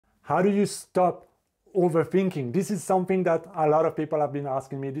How do you stop overthinking? This is something that a lot of people have been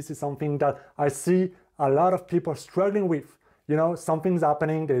asking me. This is something that I see a lot of people struggling with. You know, something's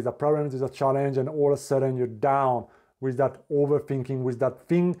happening, there's a problem, there's a challenge, and all of a sudden you're down with that overthinking, with that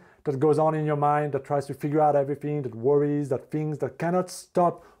thing that goes on in your mind that tries to figure out everything, that worries, that things that cannot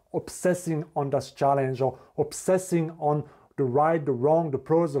stop obsessing on that challenge or obsessing on the right, the wrong, the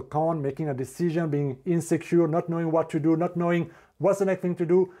pros, the cons, making a decision, being insecure, not knowing what to do, not knowing what's the next thing to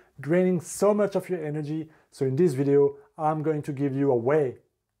do, draining so much of your energy. So in this video, I'm going to give you a way,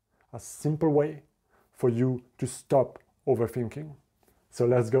 a simple way for you to stop overthinking. So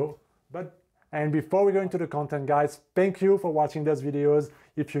let's go. And before we go into the content, guys, thank you for watching those videos.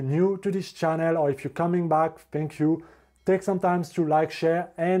 If you're new to this channel or if you're coming back, thank you. Take some time to like,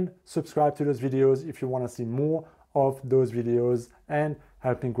 share, and subscribe to those videos if you want to see more of those videos and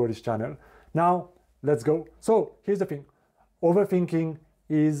helping grow this channel. Now, let's go. So here's the thing. Overthinking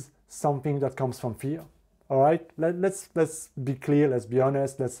is something that comes from fear. All right, let's be clear, let's be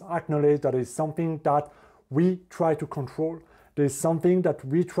honest, let's acknowledge that it's something that we try to control. There's something that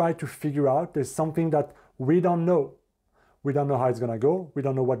we try to figure out. There's something that we don't know. We don't know how it's going to go. We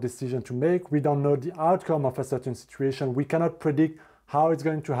don't know what decision to make. We don't know the outcome of a certain situation. We cannot predict how it's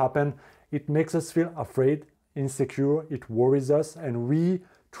going to happen. It makes us feel afraid, insecure. It worries us. And we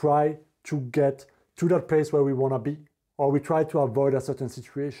try to get to that place where we want to be. Or we try to avoid a certain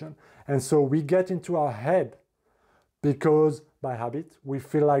situation. And so we get into our head because by habit, we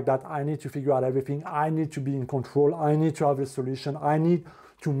feel like that I need to figure out everything. I need to be in control. I need to have the solution. I need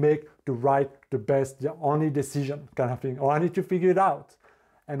to make the right, the best, the only decision kind of thing. Or I need to figure it out.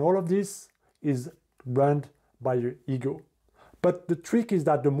 And all of this is run by your ego. But the trick is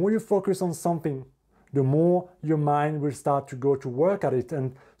that the more you focus on something, the more your mind will start to go to work at it.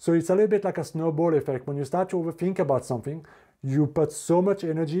 And so it's a little bit like a snowball effect. When you start to overthink about something, you put so much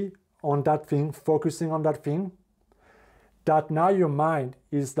energy on that thing, focusing on that thing, that now your mind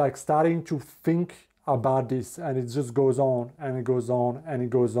is like starting to think about this, and it just goes on and it goes on and it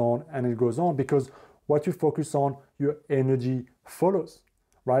goes on and it goes on, because what you focus on, your energy follows,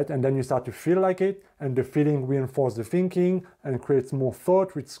 right? And then you start to feel like it, and the feeling reinforces the thinking and creates more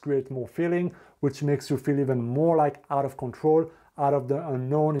thought, which creates more feeling, which makes you feel even more like out of control, out of the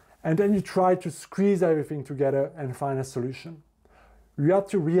unknown. And then you try to squeeze everything together and find a solution. You have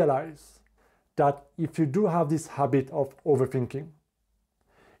to realize that if you do have this habit of overthinking,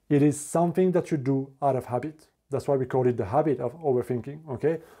 it is something that you do out of habit. That's why we call it the habit of overthinking,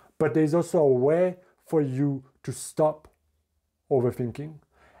 okay? But there's also a way for you to stop overthinking.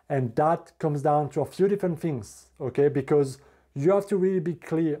 And that comes down to a few different things, okay? Because you have to really be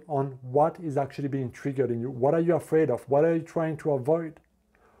clear on what is actually being triggered in you. What are you afraid of? What are you trying to avoid?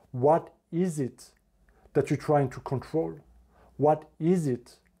 What is it that you're trying to control? What is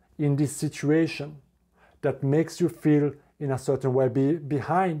it in this situation that makes you feel in a certain way?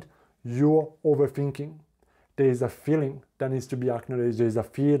 Behind your overthinking, there is a feeling that needs to be acknowledged. There is a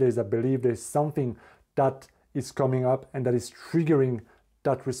fear, there is a belief, there is something that is coming up and that is triggering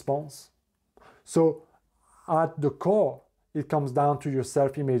that response. So at the core, it comes down to your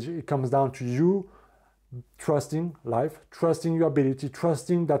self-image. It comes down to you trusting life, trusting your ability,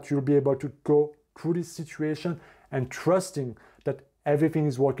 trusting that you'll be able to go through this situation, and trusting that everything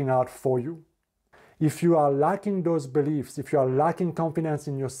is working out for you. If you are lacking those beliefs, if you are lacking confidence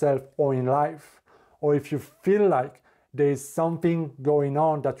in yourself or in life, or if you feel like there is something going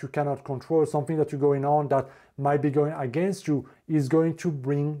on that you cannot control, something that you're going on that might be going against you, is going to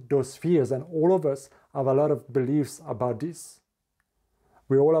bring those fears. And all of us have a lot of beliefs about this.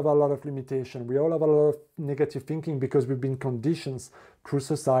 We all have a lot of limitation. We all have a lot of negative thinking because we've been conditioned through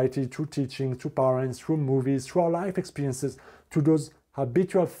society, through teaching, through parents, through movies, through our life experiences, to those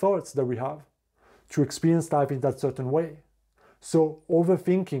habitual thoughts that we have, to experience life in that certain way. So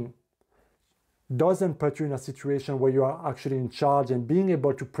overthinking doesn't put you in a situation where you are actually in charge and being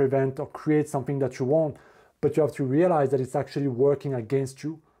able to prevent or create something that you want, but you have to realize that it's actually working against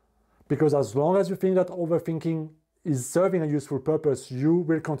you. Because as long as you think that overthinking is serving a useful purpose, you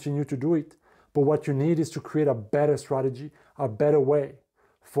will continue to do it. But what you need is to create a better strategy, a better way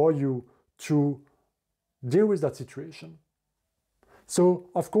for you to deal with that situation. So,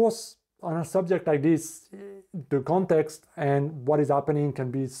 of course, on a subject like this, the context and what is happening can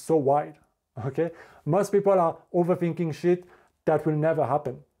be so wide, okay? Most people are overthinking shit that will never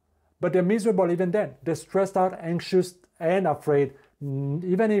happen. But they're miserable even then. They're stressed out, anxious, and afraid,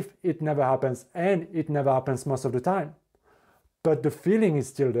 even if it never happens, and it never happens most of the time. But the feeling is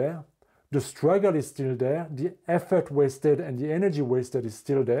still there. The struggle is still there. The effort wasted and the energy wasted is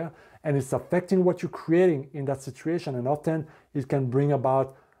still there. And it's affecting what you're creating in that situation. And often it can bring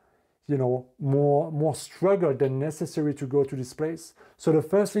about more struggle than necessary to go to this place. So the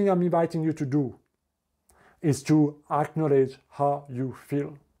first thing I'm inviting you to do is to acknowledge how you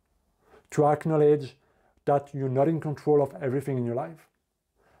feel, to acknowledge that you're not in control of everything in your life,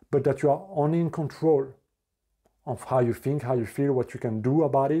 but that you are only in control of how you think, how you feel, what you can do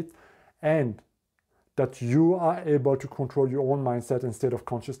about it, and that you are able to control your own mindset and state of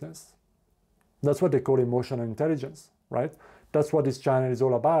consciousness. That's what they call emotional intelligence, right? That's what this channel is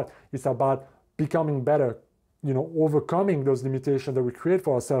all about. It's about becoming better, overcoming those limitations that we create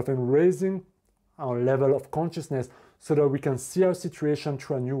for ourselves and raising our level of consciousness so that we can see our situation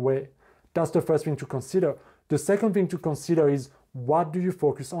through a new way. That's the first thing to consider. The second thing to consider is, what do you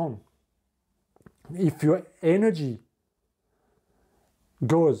focus on? If your energy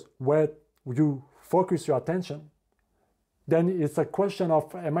goes where you focus your attention, then it's a question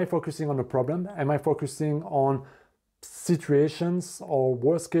of, am I focusing on the problem? Am I focusing on situations or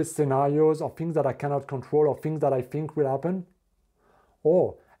worst case scenarios or things that I cannot control or things that I think will happen?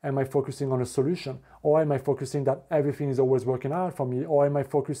 Or am I focusing on a solution? Or am I focusing that everything is always working out for me? Or am I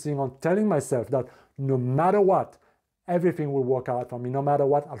focusing on telling myself that no matter what, everything will work out for me? No matter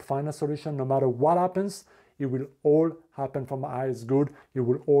what, I'll find a solution. No matter what happens, it will all happen for my highest good. It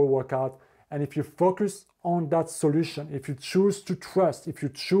will all work out. And if you focus on that solution, if you choose to trust, if you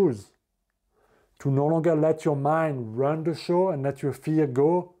choose to no longer let your mind run the show and let your fear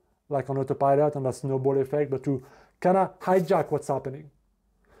go like on autopilot and that snowball effect, but to kind of hijack what's happening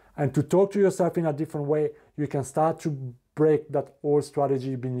and to talk to yourself in a different way, you can start to break that old strategy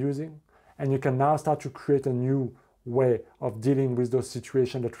you've been using, and you can now start to create a new way of dealing with those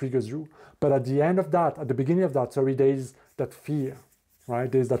situations that triggers you. But at the end of that, at the beginning of that, there is that fear,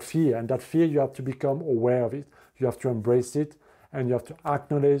 right? There's that fear, and that fear, you have to become aware of it. You have to embrace it, and you have to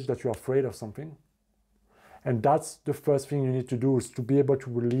acknowledge that you're afraid of something. And that's the first thing you need to do, is to be able to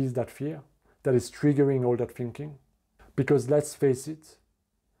release that fear that is triggering all that thinking. Because let's face it,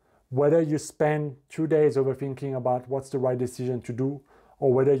 whether you spend 2 days overthinking about what's the right decision to do,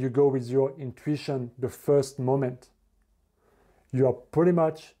 or whether you go with your intuition the first moment, you are pretty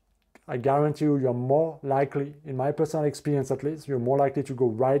much, I guarantee you, you're more likely, in my personal experience at least, you're more likely to go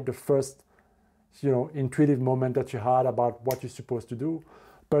right the first, intuitive moment that you had about what you're supposed to do.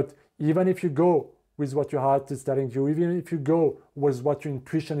 But even if you go with what your heart is telling you, even if you go with what your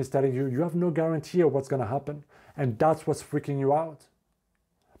intuition is telling you, you have no guarantee of what's going to happen. And that's what's freaking you out,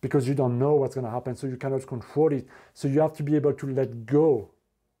 because you don't know what's going to happen, so you cannot control it. So you have to be able to let go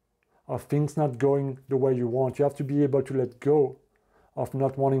of things not going the way you want. You have to be able to let go of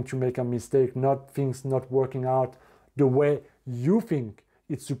not wanting to make a mistake, things not working out the way you think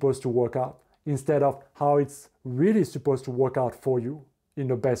it's supposed to work out, instead of how it's really supposed to work out for you in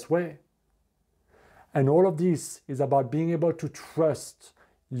the best way. And all of this is about being able to trust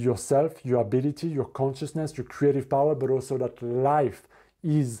yourself, your ability, your consciousness, your creative power, but also that life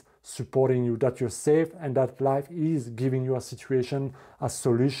is supporting you, that you're safe, and that life is giving you a situation, a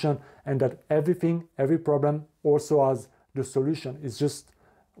solution, and that everything, every problem also has the solution. It's just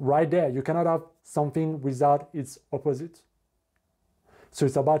right there. You cannot have something without its opposite. So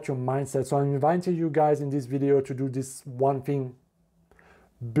it's about your mindset. So I'm inviting you guys in this video to do this one thing.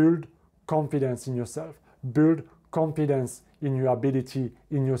 Build confidence in yourself. Build confidence in your ability,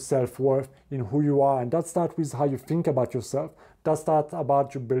 in your self-worth, in who you are. And that starts with how you think about yourself. That starts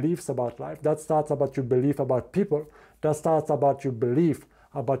about your beliefs about life. That starts about your belief about people. That starts about your belief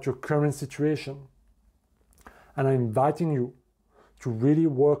about your current situation. And I'm inviting you to really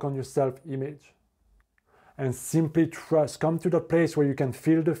work on your self-image and simply trust. Come to the place where you can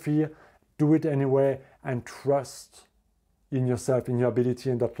feel the fear, do it anyway, and trust in yourself, in your ability,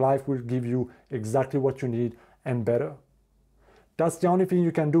 and that life will give you exactly what you need and better. That's the only thing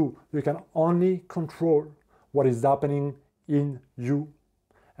you can do. You can only control what is happening in you,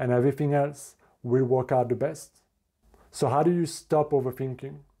 and everything else will work out the best. So how do you stop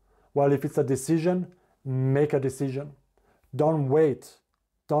overthinking? Well, if it's a decision, make a decision. Don't wait.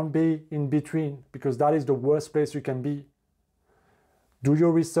 Don't be in between, because that is the worst place you can be. Do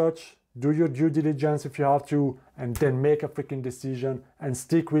your research, do your due diligence if you have to, and then make a freaking decision and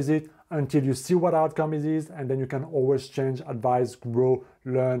stick with it until you see what outcome it is, and then you can always change, advise, grow,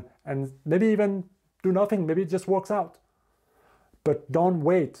 learn, and maybe even do nothing. Maybe it just works out. But don't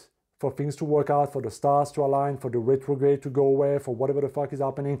wait for things to work out, for the stars to align, for the retrograde to go away, for whatever the fuck is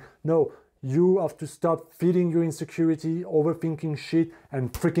happening. No, you have to stop feeding your insecurity, overthinking shit,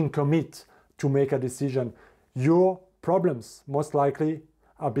 and freaking commit to make a decision. Your problems, most likely,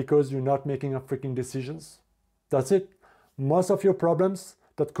 are because you're not making a freaking decisions. That's it. Most of your problems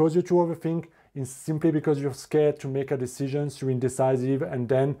that cause you to overthink is simply because you're scared to make a decision, you're indecisive, and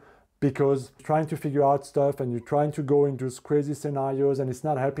then because you're trying to figure out stuff and you're trying to go into those crazy scenarios and it's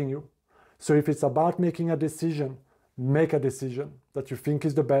not helping you. So if it's about making a decision, make a decision that you think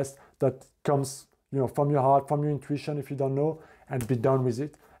is the best, that comes, from your heart, from your intuition if you don't know, and be done with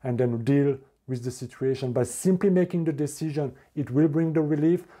it. And then deal with the situation. By simply making the decision, it will bring the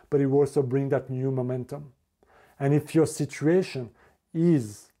relief, but it will also bring that new momentum. And if your situation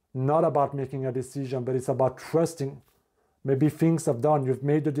is not about making a decision, but it's about trusting, maybe things have done, you've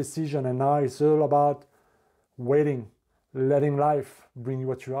made the decision, and now it's all about waiting, letting life bring you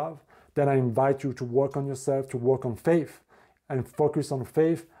what you have, then I invite you to work on yourself, to work on faith, and focus on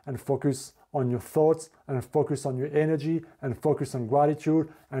faith, and focus on your thoughts, and focus on your energy, and focus on gratitude,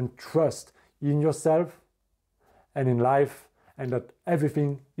 and trust in yourself and in life, and that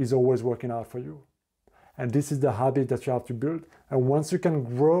everything is always working out for you. And this is the habit that you have to build. And once you can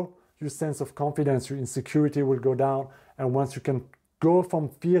grow your sense of confidence, your insecurity will go down. And once you can go from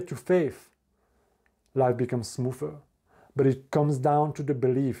fear to faith, life becomes smoother. But it comes down to the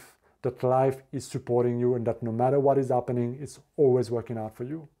belief that life is supporting you and that no matter what is happening, it's always working out for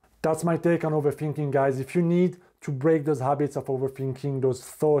you. That's my take on overthinking, guys. If you need to break those habits of overthinking, those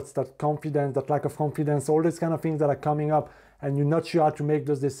thoughts, that confidence, that lack of confidence, all these kind of things that are coming up, and you're not sure how to make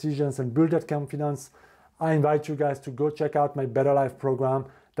those decisions and build that confidence, I invite you guys to go check out my Better Life program.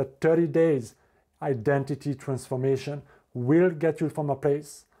 That 30 days identity transformation will get you from a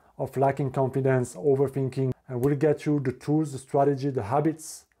place of lacking confidence, overthinking, and will get you the tools, the strategy, the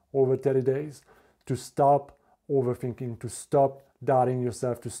habits over 30 days to stop overthinking, to stop doubting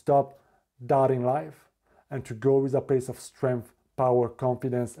yourself, to stop doubting life, and to go with a place of strength, power,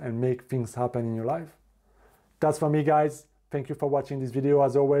 confidence, and make things happen in your life. That's for me, guys. Thank you for watching this video.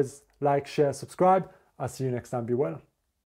 As always, like, share, subscribe. I'll see you next time. Be well.